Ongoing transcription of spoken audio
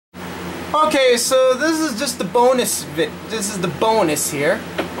Okay, so this is just the bonus this is the bonus here.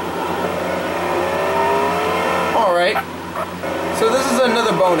 Alright. So this is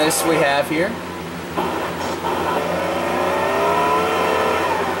another bonus we have here.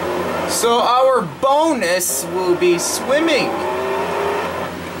 So our bonus will be swimming.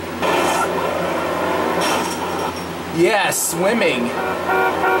 Yeah, swimming.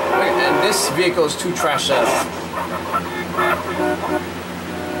 And this vehicle is too trashed up.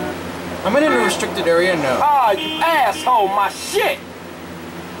 I'm in a restricted area? No. Ah, you asshole, my shit!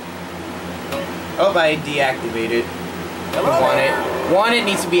 Oh, I deactivated. Want it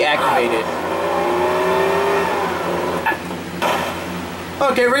needs to be activated.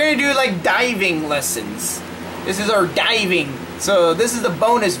 Okay, we're gonna do like diving lessons. This is our diving. So this is the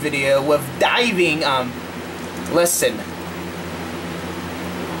bonus video with diving lesson.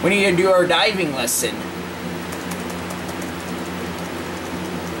 We need to do our diving lesson.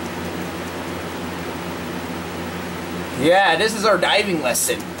 Yeah, this is our diving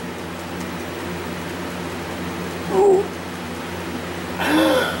lesson.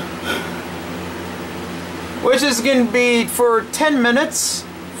 Which is going to be for 10 minutes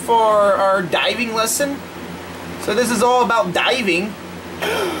for our diving lesson. So this is all about diving.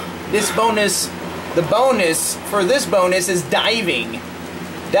 This bonus, the bonus for this bonus is diving.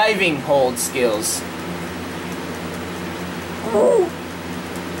 Diving hold skills.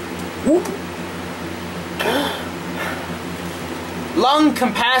 Lung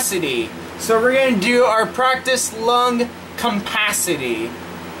capacity. So we're going to do our practice lung capacity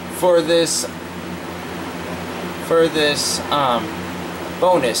for this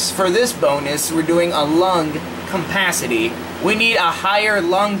bonus. For this bonus, we're doing a lung capacity. We need a higher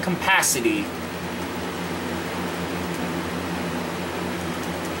lung capacity.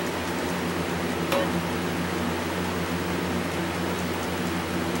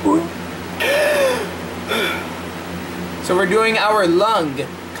 So we're doing our lung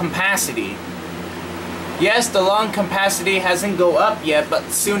capacity. Yes, the lung capacity hasn't go up yet, but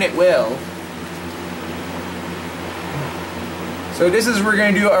soon it will. So this is we're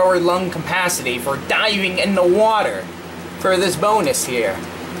going to do our lung capacity for diving in the water for this bonus here.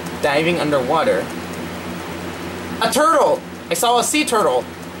 Diving underwater. A turtle! I saw a sea turtle.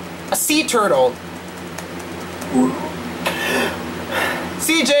 A sea turtle.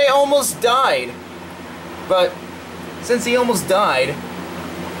 CJ almost died. But since he almost died,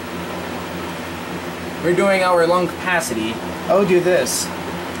 we're doing our lung capacity. I'll do this.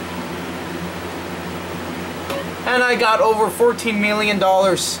 And I got over $14 million.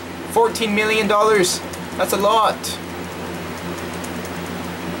 $14 million. That's a lot.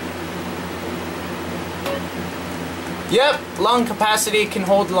 Yep, lung capacity can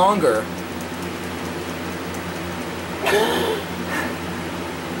hold longer.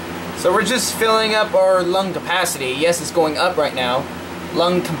 So we're just filling up our lung capacity. Yes, it's going up right now.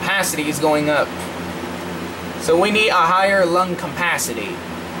 Lung capacity is going up. So we need a higher lung capacity.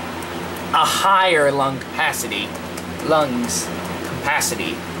 A higher lung capacity. Lungs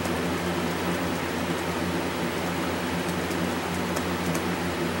capacity.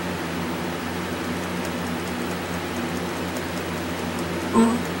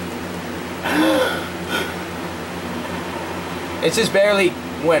 It just barely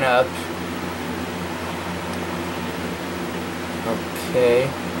went up. Okay.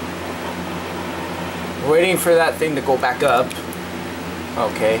 Waiting for that thing to go back up.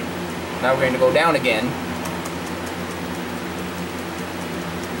 Okay. Now we're going to go down again.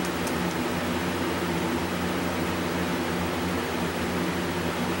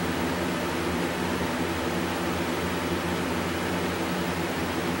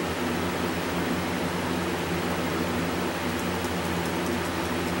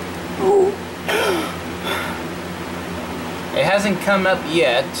 It hasn't come up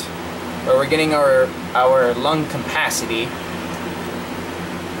yet, but we're getting our lung capacity.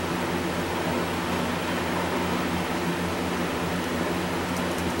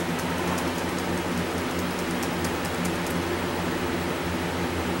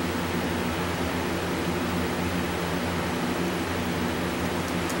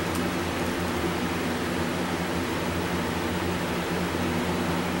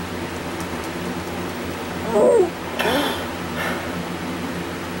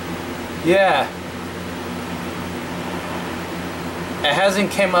 Yeah. It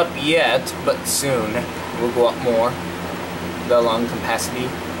hasn't come up yet, but soon will go up more. The lung capacity.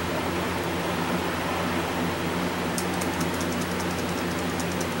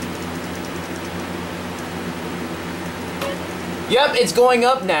 Yep, it's going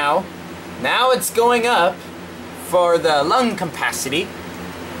up now. Now it's going up for the lung capacity.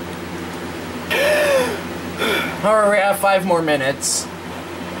 Alright, we have 5 more minutes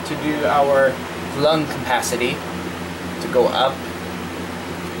to do our lung capacity to go up.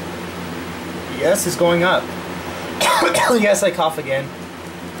 Yes, it's going up. Yes, I cough again.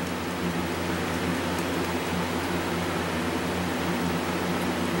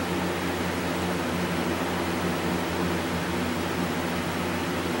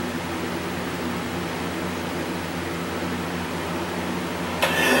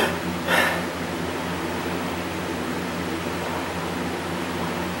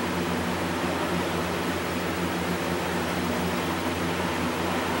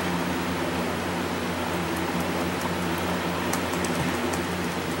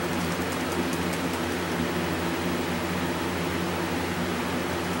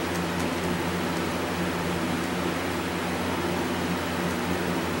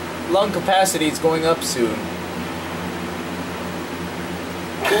 Lung capacity is going up soon.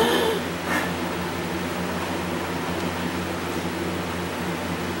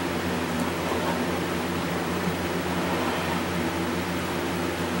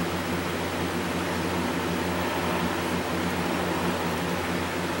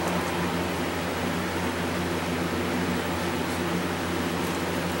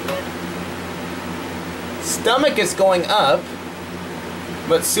 Stomach is going up.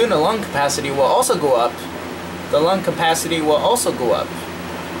 But soon the lung capacity will also go up. The lung capacity will also go up.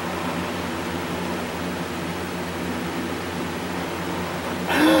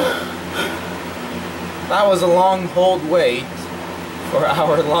 That was a long hold wait for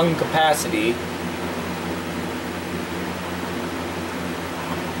our lung capacity.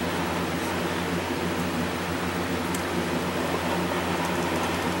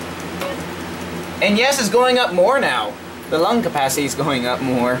 And yes, it's going up more now. The lung capacity is going up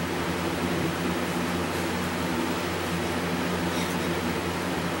more.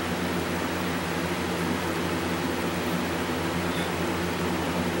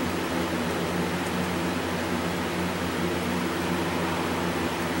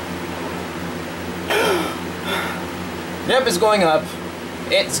 Yep, it's going up.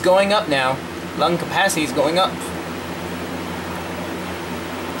 It's going up now. Lung capacity is going up.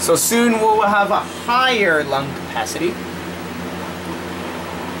 So soon we'll have a higher lung capacity.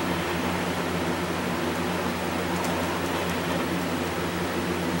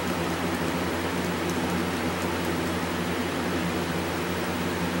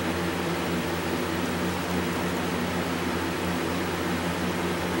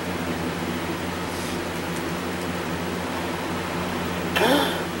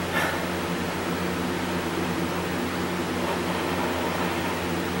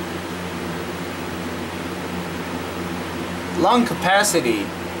 Lung capacity.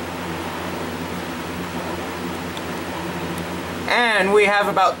 And we have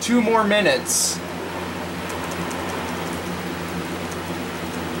about 2 more minutes.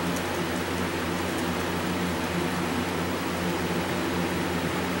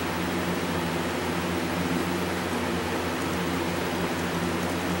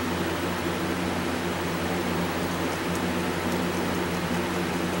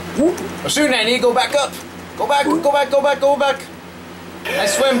 Oh shoot, I need to go back up. Go back, go back, go back, go back. I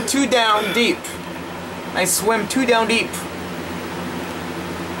swim 2 down deep. I swim 2 down deep.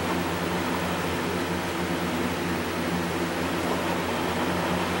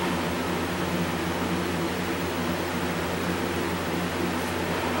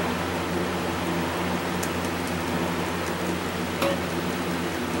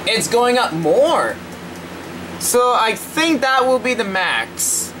 It's going up more. So I think that will be the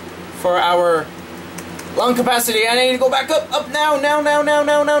max for our lung capacity. I need to go back up now, now.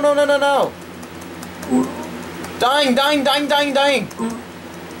 Dying.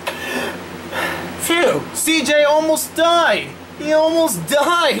 Phew, CJ almost died. He almost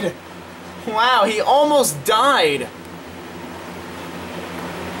died. Wow, he almost died.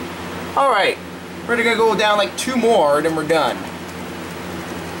 Alright, we're gonna go down like 2 more, then we're done.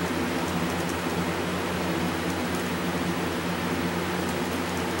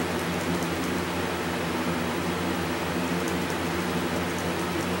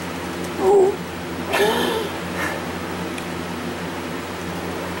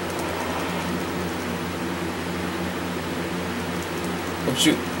 Oh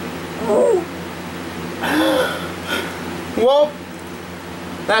shoot. Well,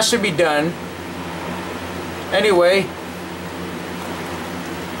 that should be done. Anyway,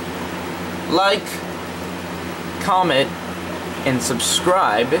 like, comment, and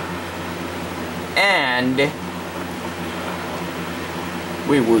subscribe, and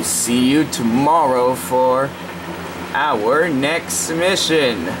we will see you tomorrow for our next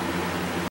mission.